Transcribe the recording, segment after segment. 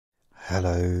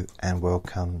Hello and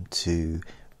welcome to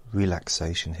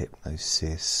Relaxation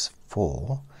Hypnosis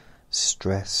for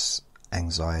stress,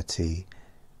 anxiety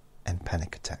and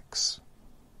panic attacks.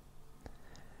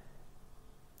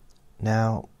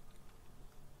 Now,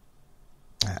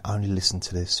 only listen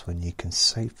to this when you can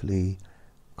safely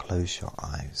close your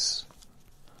eyes.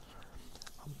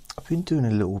 I've been doing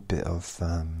a little bit of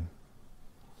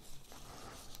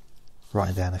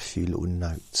writing down a few little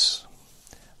notes,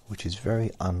 which is very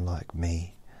unlike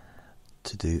me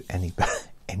to do any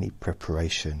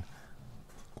preparation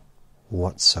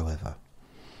whatsoever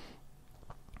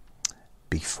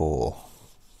before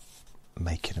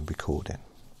making a recording.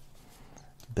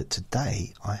 But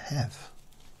today I have.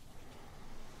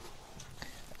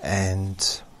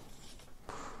 And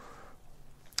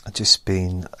I've just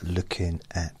been looking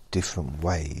at different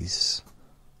ways,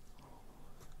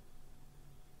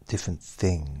 different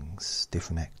things,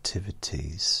 different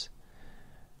activities,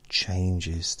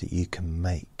 changes that you can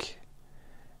make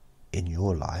in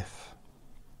your life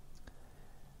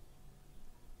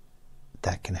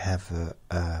that can have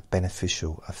a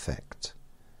beneficial effect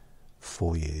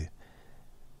for you,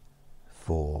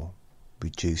 for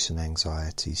reducing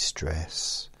anxiety,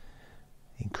 stress,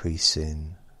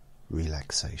 increasing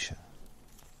relaxation.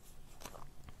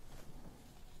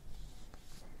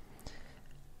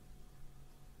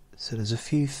 So there's a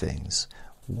few things.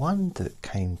 One that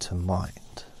came to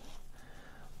mind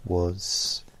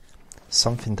was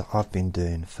something that I've been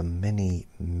doing for many,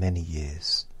 many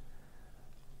years,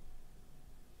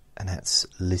 and that's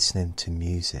listening to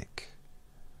music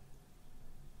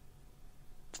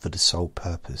for the sole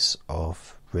purpose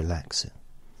of relaxing.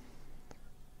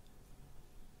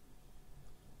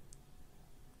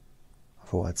 I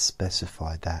thought I'd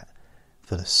specify that,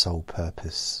 for the sole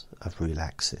purpose of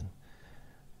relaxing,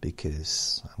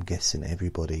 because I'm guessing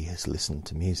everybody has listened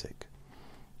to music.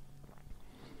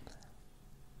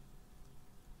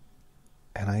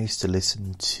 And I used to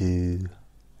listen to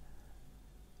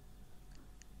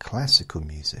classical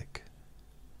music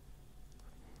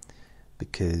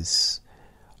because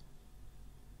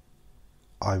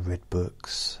I read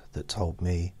books that told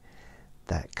me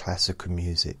that classical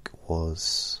music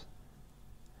was,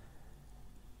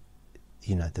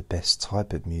 the best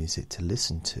type of music to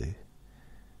listen to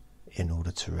in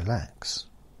order to relax.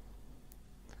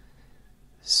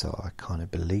 So I kind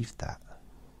of believed that.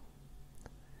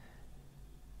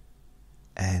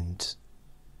 And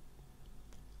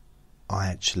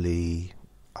I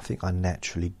think I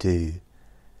naturally do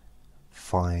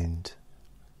find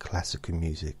classical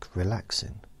music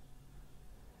relaxing.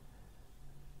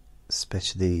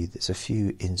 Especially, there's a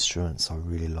few instruments I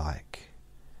really like.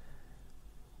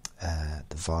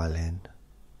 The violin,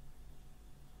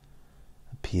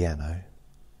 the piano.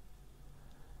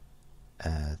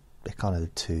 They're kind of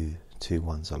the two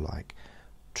ones I like.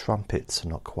 Trumpets are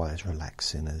not quite as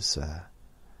relaxing as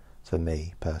for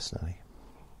me personally.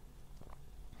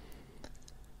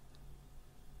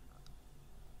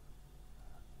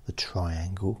 The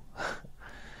triangle.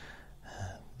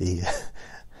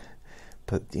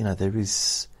 But there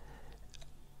is.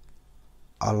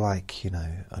 I like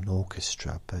an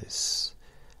orchestra, but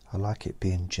I like it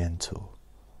being gentle.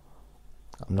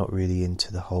 I'm not really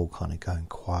into the whole kind of going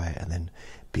quiet and then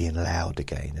being loud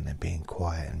again and then being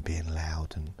quiet and being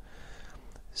loud, and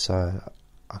so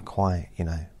I quite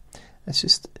it's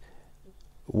just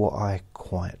what I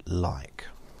quite like.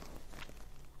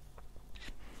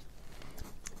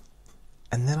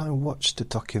 And then I watched a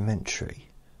documentary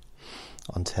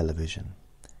on television,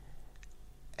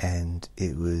 and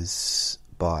it was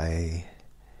by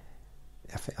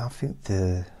I'm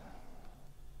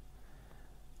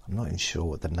not even sure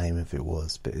what the name of it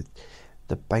was, but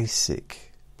the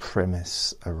basic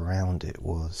premise around it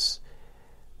was,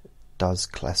 does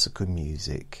classical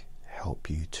music help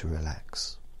you to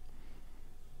relax?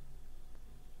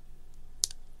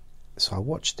 So I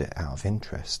watched it out of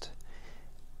interest,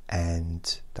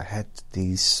 and they had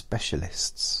these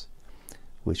specialists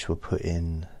which were put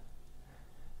in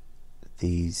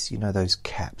these, those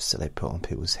caps that they put on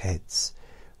people's heads,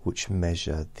 which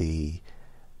measure the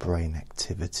brain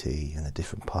activity and the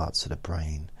different parts of the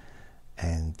brain,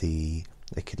 and they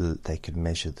could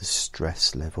measure the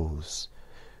stress levels,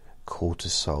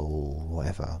 cortisol,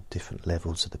 whatever, different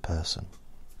levels of the person.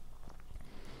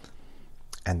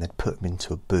 And they'd put them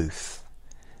into a booth,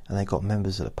 and they got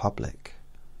members of the public,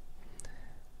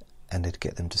 and they'd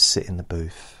get them to sit in the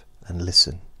booth and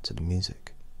listen to the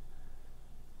music.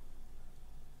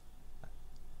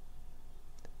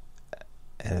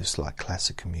 And it was like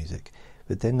classical music.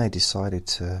 But then they decided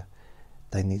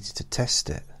they needed to test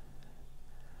it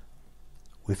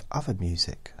with other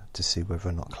music to see whether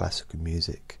or not classical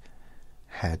music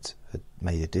had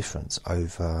made a difference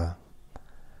over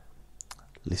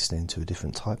listening to a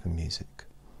different type of music.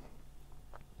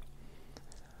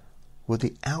 Well,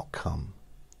 the outcome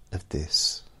of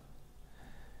this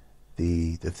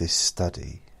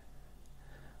study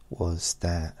was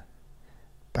that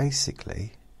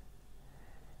basically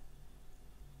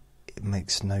it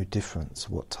makes no difference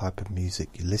what type of music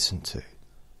you listen to.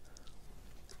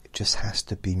 It just has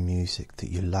to be music that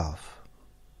you love,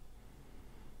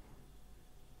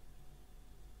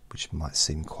 which might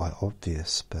seem quite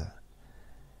obvious, but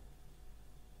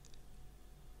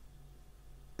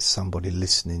somebody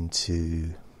listening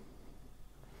to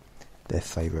their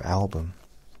favourite album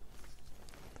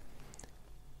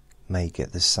may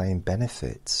get the same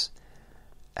benefits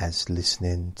as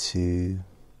listening to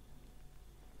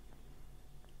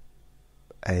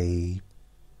a,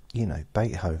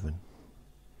 Beethoven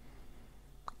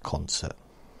concert.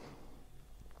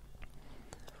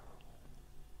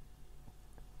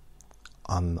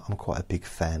 I'm quite a big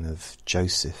fan of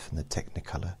Joseph and the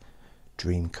Technicolor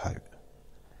Dreamcoat.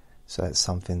 So that's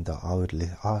something that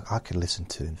I could listen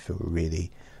to and feel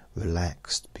really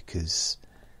relaxed because,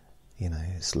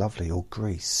 it's lovely. Or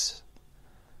Grease.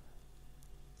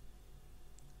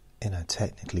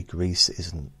 Technically Grease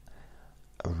isn't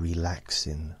a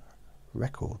relaxing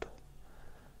record.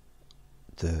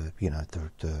 The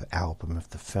album of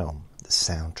the film, the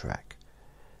soundtrack.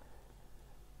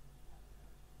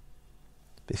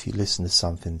 But if you listen to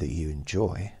something that you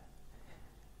enjoy,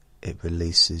 it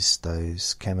releases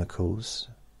those chemicals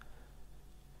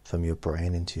from your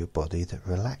brain into your body that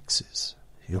relaxes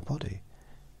your body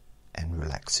and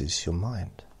relaxes your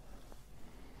mind.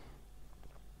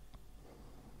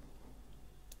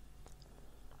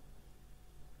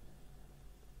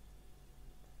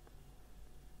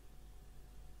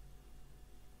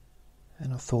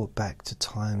 And I thought back to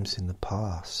times in the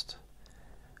past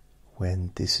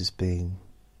when this has been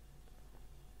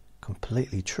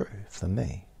completely true for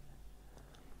me.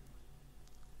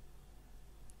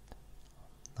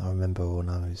 I remember when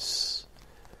I was,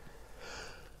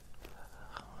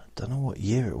 I don't know what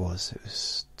year it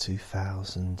was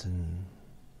 2000 and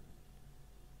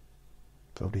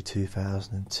probably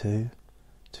 2002,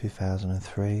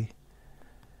 2003,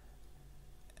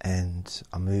 and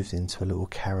I moved into a little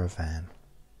caravan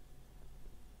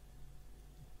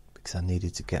because I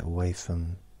needed to get away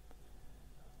from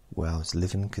where I was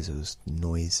living because it was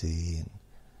noisy and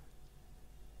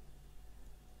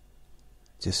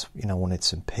just, wanted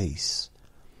some peace.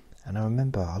 And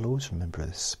I'll always remember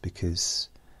this because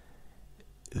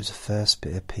it was the first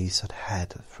bit of peace I'd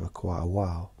had for quite a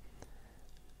while.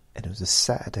 And it was a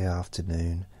Saturday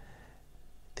afternoon.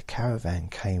 The caravan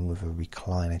came with a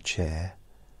recliner chair,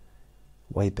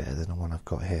 way better than the one I've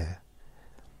got here.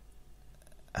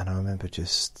 And I remember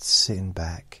just sitting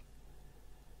back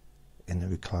in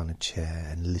the recliner chair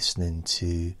and listening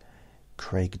to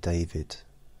Craig David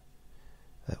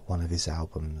at one of his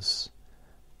albums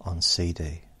on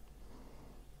CD,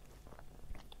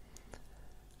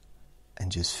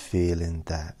 and just feeling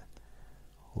that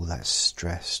all that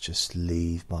stress just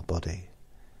leave my body.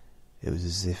 It was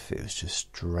as if it was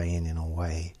just draining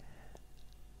away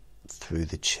through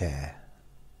the chair.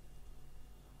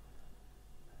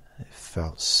 It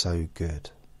felt so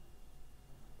good.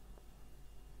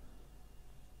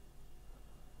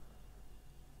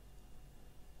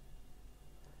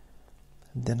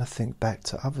 And then I think back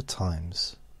to other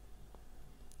times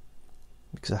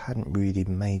because I hadn't really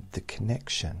made the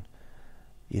connection.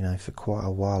 For quite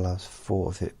a while I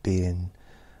thought of it being,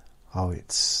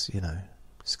 it's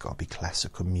got to be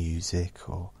classical music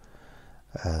or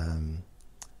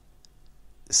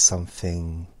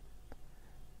something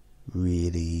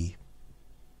really,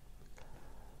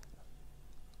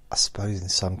 I suppose in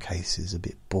some cases a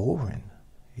bit boring,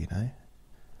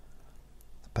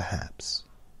 perhaps.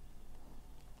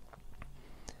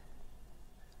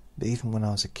 But even when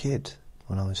I was a kid,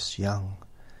 when I was young,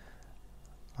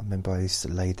 I remember I used to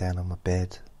lay down on my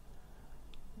bed.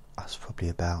 I was probably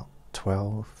about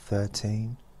 12,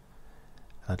 13.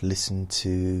 I'd listen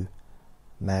to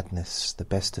Madness, the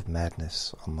best of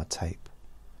Madness on my tape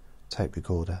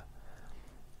recorder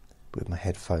with my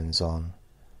headphones on.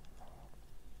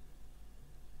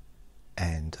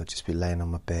 And I'd just be laying on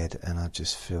my bed and I'd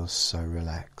just feel so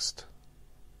relaxed.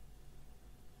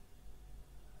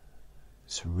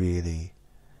 It's really,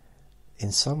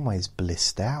 in some ways,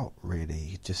 blissed out,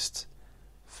 really. It just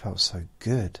felt so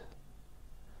good.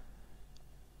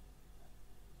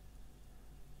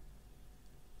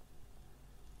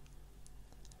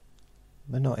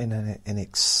 But not in an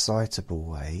excitable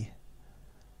way,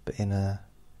 but in a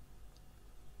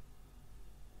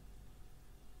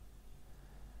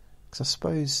Because I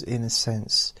suppose, in a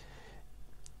sense,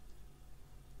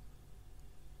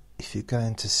 if you're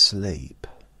going to sleep,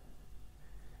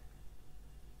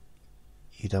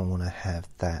 you don't want to have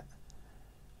that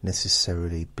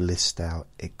necessarily blissed out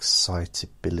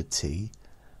excitability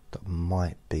that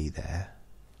might be there.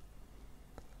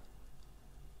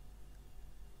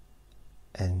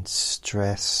 And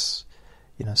stress,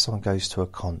 someone goes to a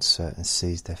concert and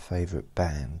sees their favourite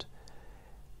band,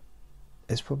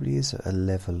 there probably is a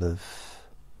level of,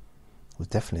 well,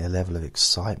 definitely a level of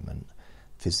excitement,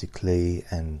 physically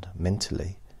and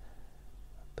mentally,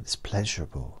 but it's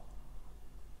pleasurable.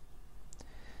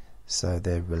 So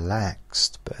they're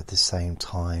relaxed, but at the same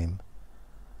time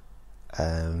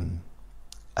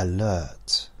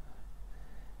alert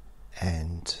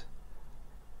and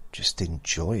just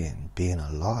enjoying being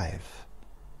alive.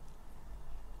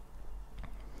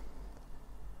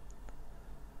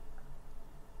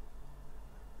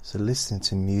 So listening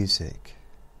to music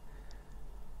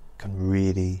can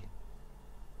really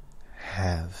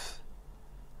have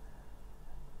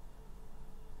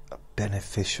a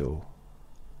beneficial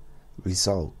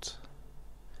result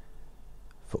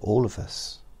for all of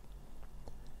us,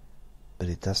 but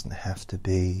it doesn't have to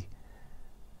be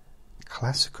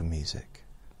classical music.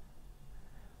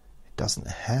 It doesn't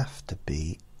have to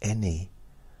be any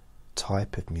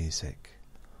type of music.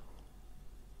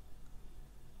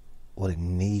 What it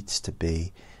needs to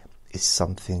be is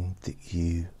something that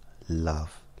you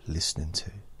love listening to.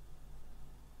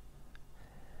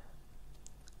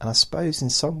 And I suppose in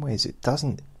some ways it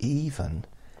doesn't even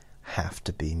have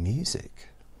to be music.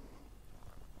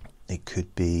 It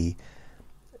could be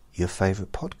your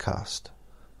favourite podcast.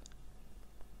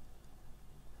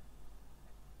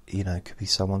 It could be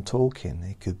someone talking.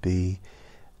 It could be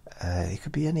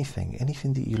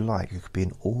anything that you like. It could be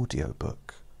an audio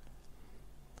book.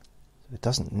 It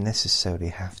doesn't necessarily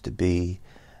have to be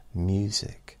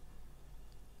music.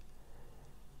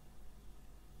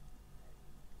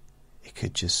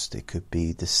 It could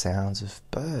be the sounds of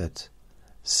birds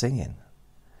singing,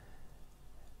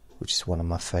 which is one of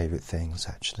my favourite things,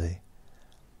 actually,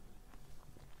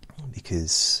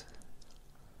 because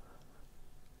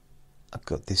I've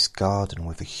got this garden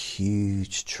with a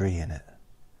huge tree in it.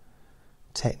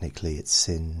 Technically it is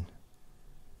in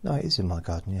my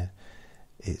garden, yeah.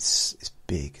 It's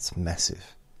big, it's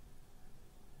massive.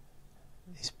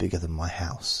 It's bigger than my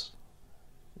house.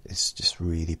 It's just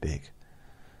really big.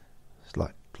 It's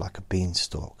like a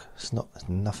beanstalk. It's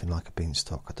nothing like a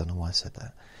beanstalk. I don't know why I said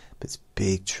that. But it's a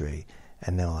big tree,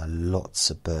 and there are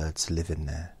lots of birds living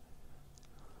there.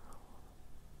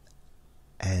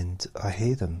 And I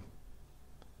hear them.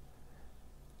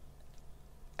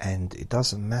 And it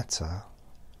doesn't matter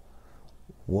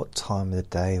what time of the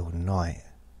day or night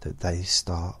that they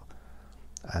start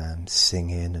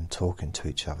singing and talking to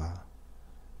each other.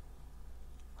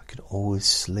 I can always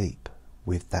sleep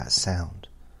with that sound.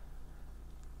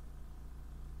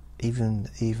 Even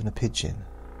a pigeon.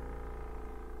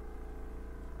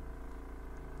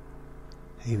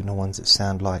 Even the ones that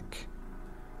sound like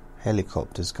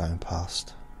helicopters going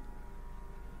past.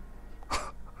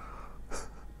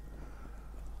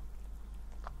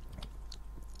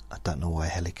 I don't know why a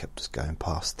helicopter's going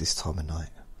past this time of night.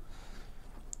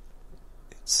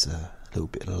 It's a little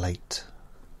bit late.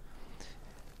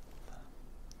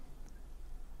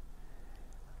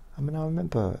 I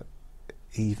remember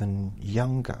even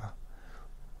younger,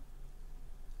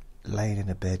 laying in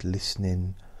a bed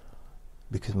listening,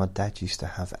 because my dad used to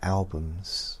have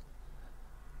albums,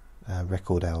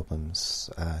 record albums,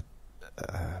 I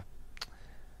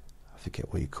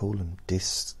forget what you call them,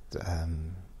 discs,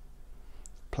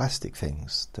 plastic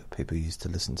things that people used to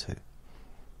listen to.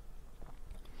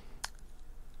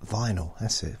 Vinyl,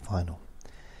 that's it, vinyl.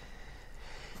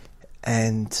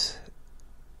 And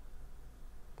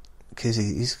because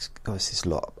he's obviously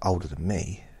a lot older than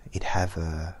me, he'd have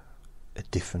a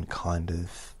different kind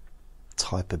of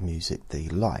type of music that he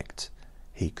liked.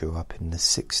 He grew up in the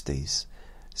 60s,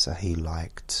 so he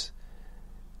liked,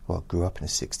 grew up in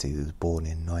the 60s, he was born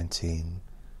in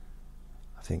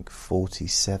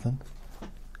 1947.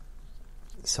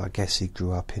 So I guess he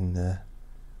grew up in the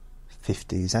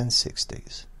 50s and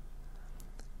 60s.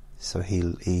 So he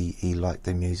liked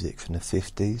the music from the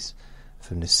 50s,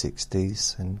 from the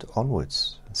 60s and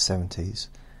onwards, 70s.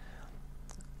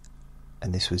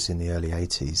 And this was in the early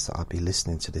 80s that I'd be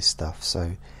listening to this stuff.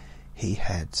 So he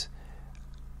had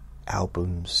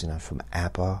albums, from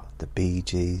ABBA, the Bee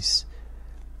Gees.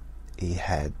 He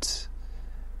had...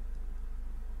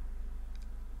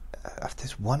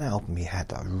 there's one album he had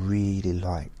that I really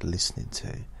liked listening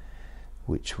to,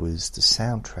 which was the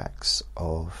soundtracks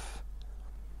of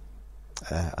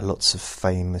lots of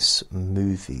famous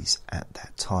movies at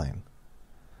that time.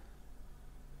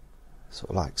 Sort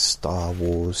of like Star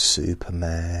Wars,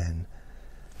 Superman,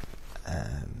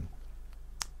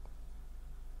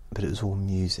 but it was all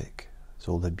music. It was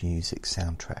all the music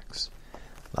soundtracks,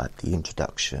 like the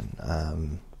introduction,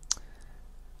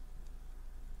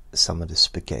 some of the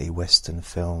spaghetti western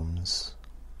films,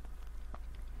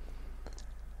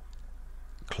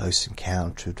 Close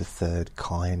Encounter of the Third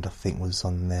Kind, I think, was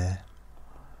on there.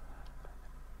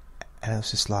 And it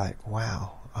was just like,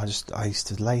 wow. I used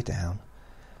to lay down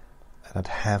and I'd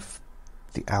have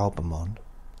the album on,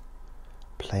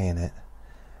 playing it,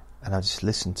 and I'd just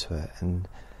listen to it. And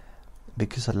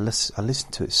because I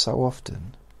listened to it so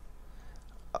often,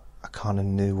 I kind of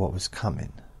knew what was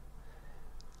coming.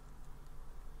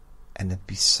 And there'd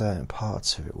be certain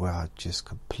parts of it where I'd just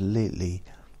completely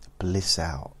bliss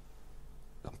out,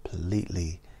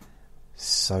 completely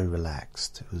so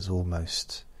relaxed. It was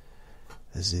almost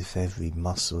as if every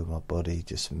muscle in my body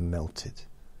just melted.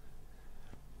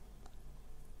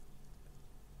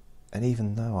 And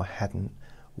even though I hadn't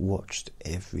watched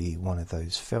every one of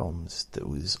those films that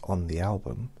was on the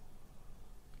album,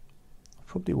 I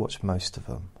probably watched most of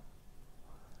them.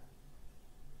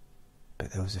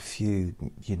 But there was a few,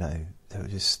 you know, they were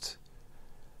just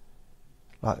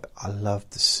like, I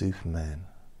loved the Superman.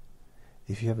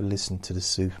 If you ever listen to the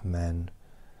Superman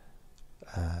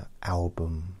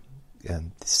album,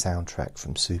 the soundtrack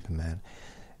from Superman,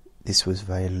 this was a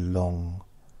very long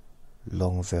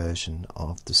version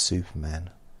of the Superman,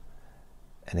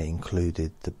 and it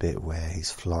included the bit where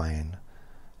he's flying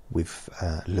with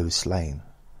Lois Lane,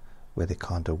 where they're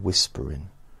kind of whispering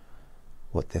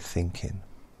what they're thinking.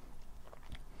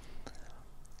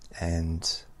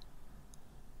 And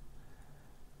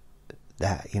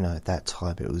that, you know, at that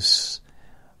time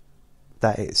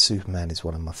Superman is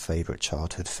one of my favourite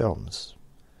childhood films.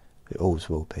 It always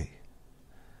will be.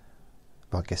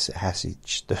 But I guess it has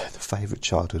the favourite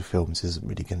childhood films isn't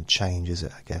really going to change, is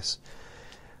it, I guess?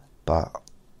 But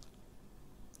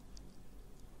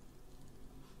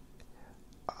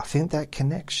I think that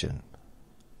connection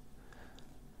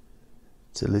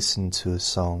to listen to a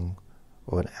song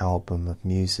or an album of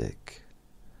music,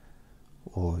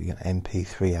 or, you know,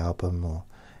 MP3 album, or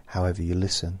however you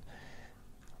listen,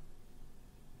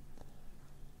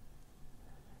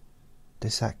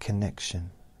 there's that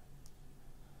connection.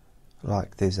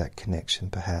 Like there's that connection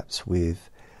perhaps with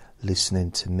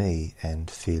listening to me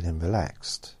and feeling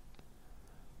relaxed.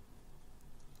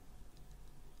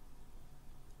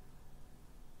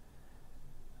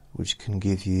 Which can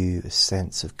give you a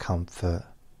sense of comfort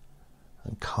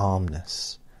and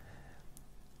calmness,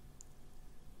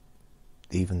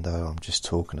 even though I'm just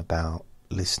talking about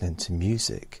listening to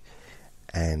music.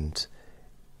 And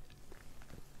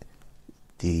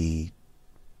the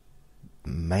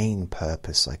main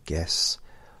purpose, I guess,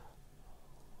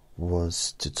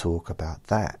 was to talk about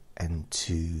that and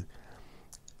to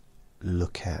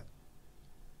look at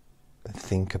and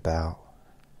think about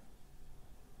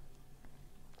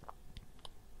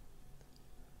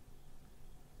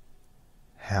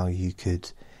how you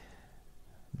could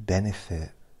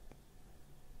benefit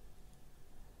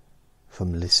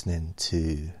from listening to,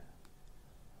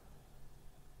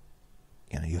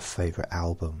 you know, your favourite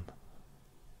album.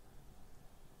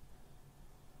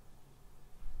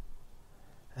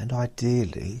 And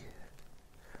ideally,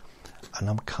 and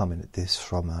I'm coming at this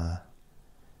from a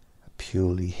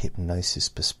purely hypnosis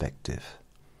perspective,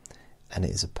 and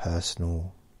it is a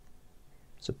personal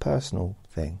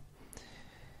thing,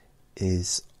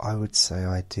 is I would say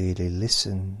ideally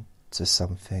listen to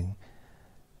something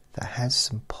that has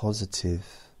some positive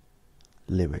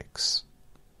lyrics,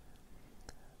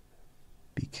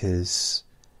 because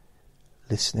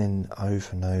listening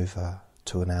over and over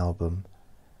to an album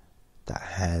that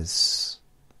has,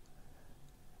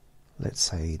 let's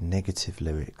say, negative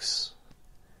lyrics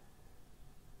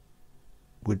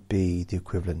would be the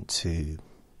equivalent to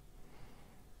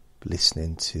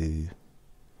listening to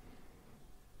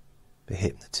The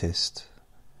Hypnotist,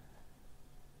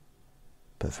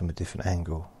 but from a different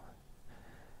angle,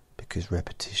 because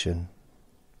repetition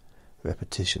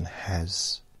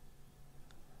has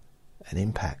an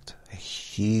impact, a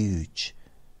huge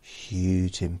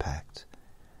impact.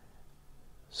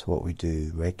 So what we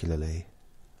do regularly,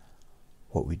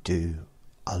 what we do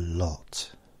a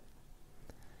lot,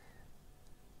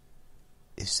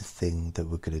 is the thing that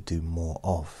we're going to do more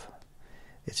of.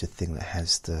 It's a thing that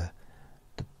has the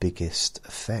biggest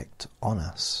effect on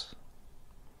us,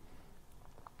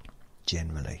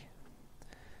 generally.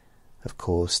 Of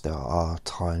course, there are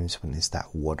times when there's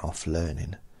that one-off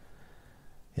learning,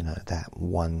 you know, that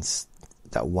one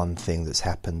that one thing that's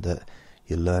happened that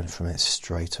you learn from it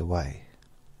straight away.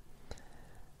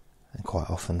 And quite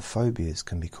often phobias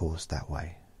can be caused that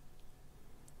way.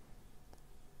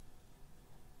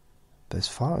 But as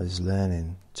far as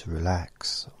learning to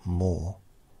relax more,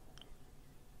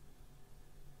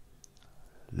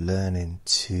 learning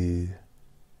to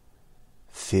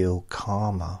feel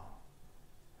calmer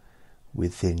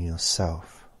within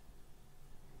yourself,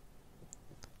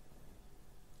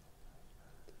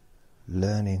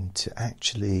 learning to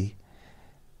actually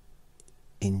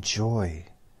enjoy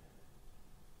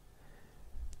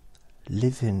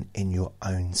living in your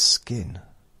own skin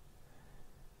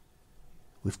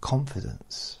with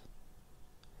confidence,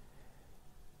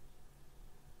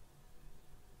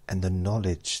 and the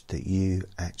knowledge that you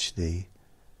actually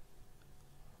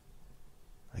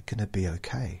are going to be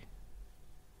okay.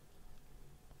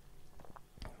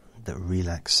 That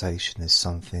relaxation is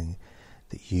something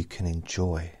that you can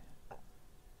enjoy.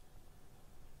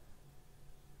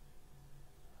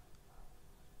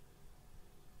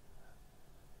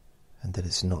 And that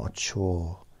it's not a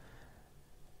chore,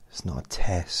 it's not a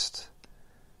test,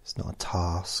 it's not a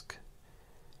task,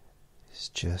 it's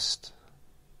just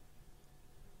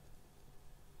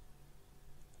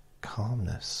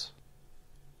calmness.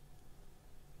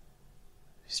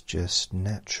 It's just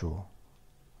natural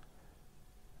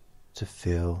to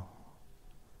feel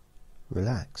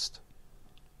relaxed.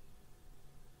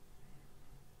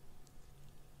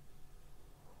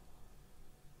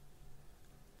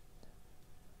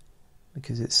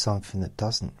 Because it's something that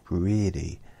doesn't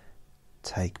really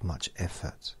take much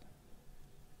effort.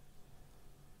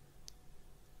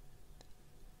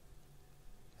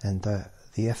 And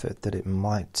the effort that it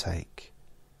might take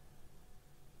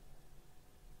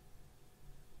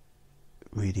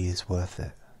really is worth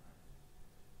it.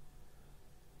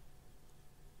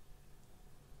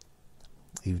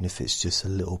 Even if it's just a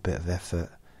little bit of effort,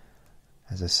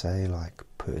 as I say, like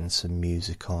putting some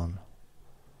music on,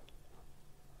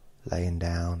 laying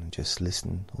down and just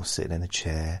listen, or sitting in a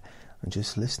chair and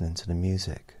just listening to the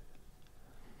music.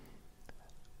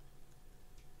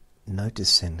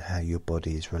 Noticing how your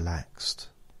body is relaxed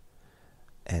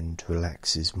and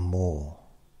relaxes more.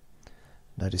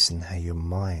 Noticing how your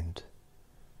mind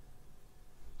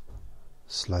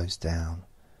slows down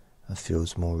and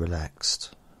feels more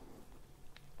relaxed.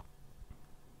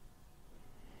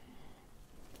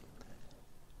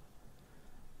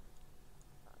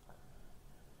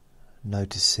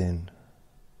 Noticing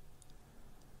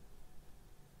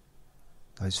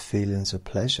those feelings of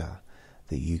pleasure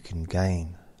that you can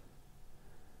gain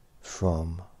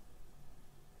from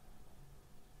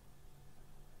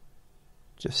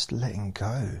just letting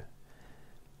go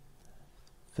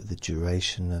for the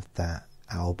duration of that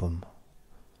album,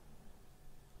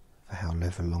 for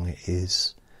however long it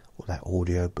is, or that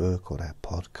audio book or that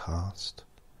podcast.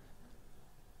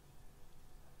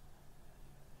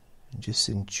 And just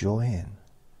enjoying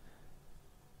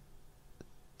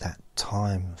that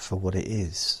time for what it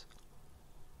is.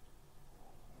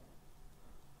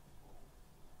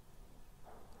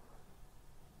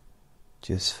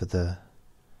 Just for the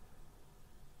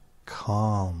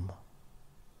calm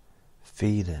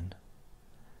feeling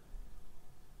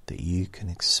that you can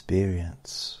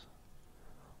experience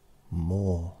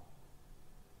more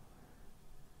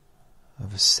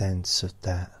of a sense of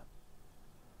that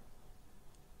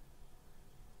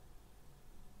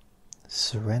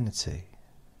serenity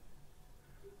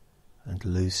and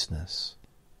looseness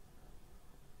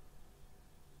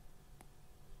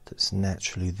that's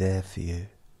naturally there for you.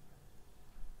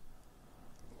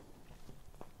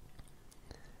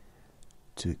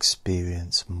 To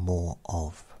experience more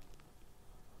of.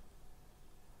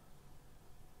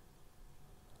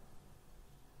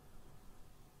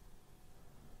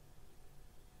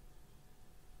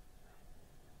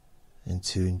 And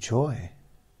to enjoy,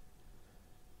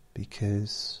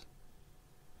 because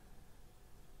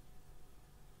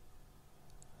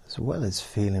as well as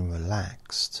feeling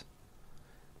relaxed,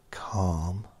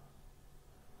 calm,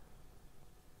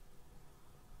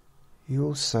 you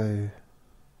also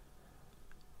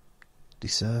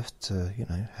deserve to,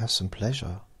 have some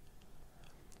pleasure.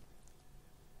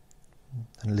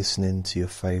 And listening to your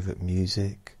favourite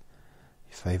music,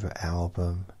 your favourite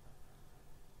album,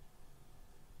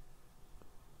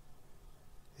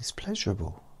 is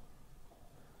pleasurable.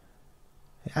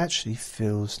 It actually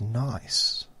feels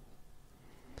nice.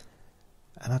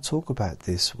 And I talk about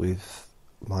this with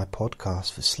my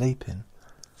podcast for sleeping,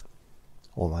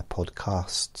 or my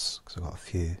podcasts, because I've got a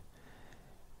few.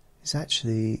 It's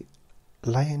actually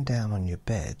laying down on your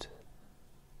bed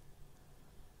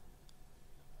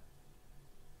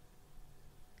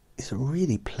a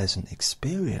really pleasant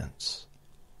experience.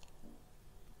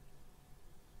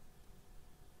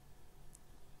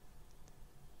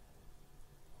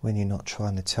 When you're not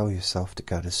trying to tell yourself to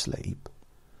go to sleep,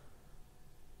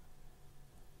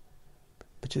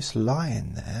 but just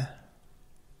lying there,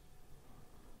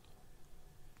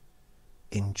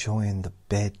 enjoying the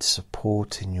bed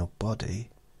supporting your body,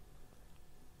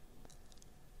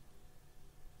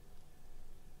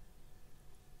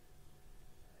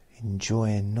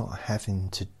 enjoying not having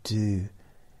to do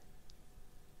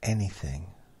anything,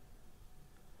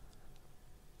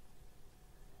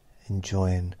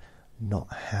 enjoying not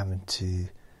having to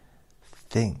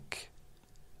think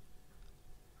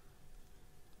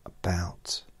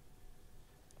about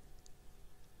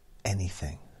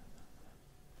anything.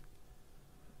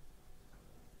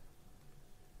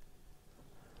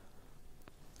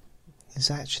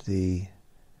 It's actually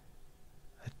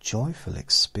a joyful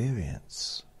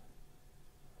experience,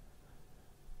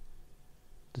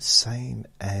 the same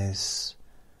as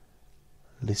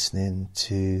listening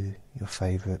to your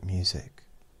favourite music.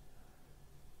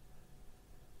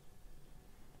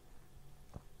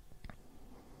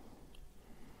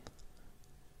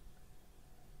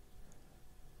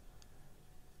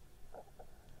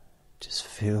 Just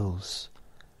feels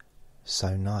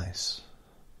so nice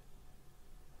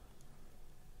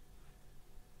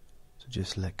to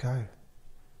just let go,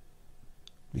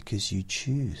 because you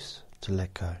choose to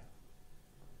let go.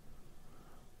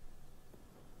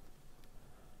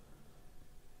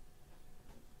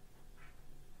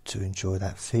 To enjoy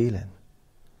that feeling,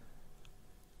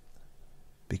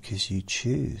 because you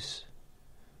choose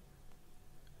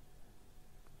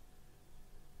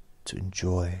to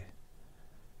enjoy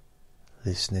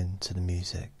listening to the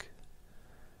music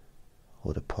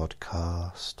or the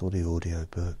podcast or the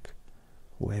audiobook,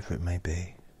 whatever it may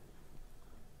be.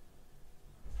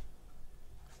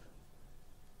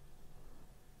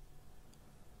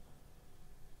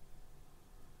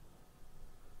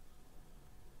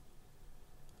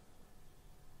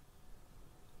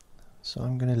 So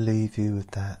I'm going to leave you with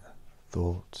that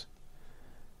thought.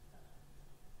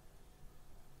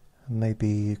 And maybe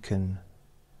you can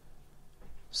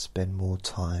spend more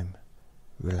time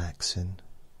relaxing,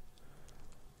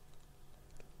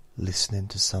 listening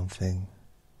to something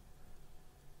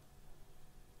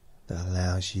that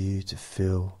allows you to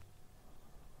feel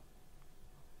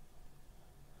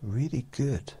really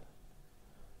good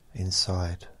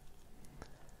inside,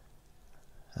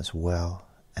 as well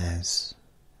as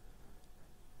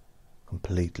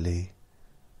completely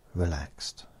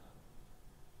relaxed.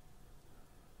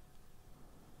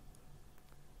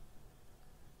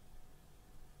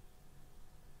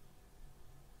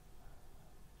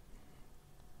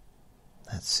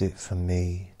 That's it from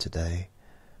me today.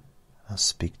 I'll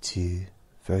speak to you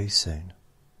very soon.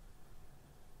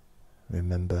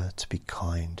 Remember to be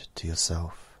kind to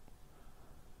yourself.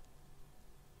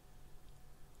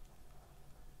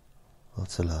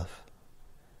 Lots of love.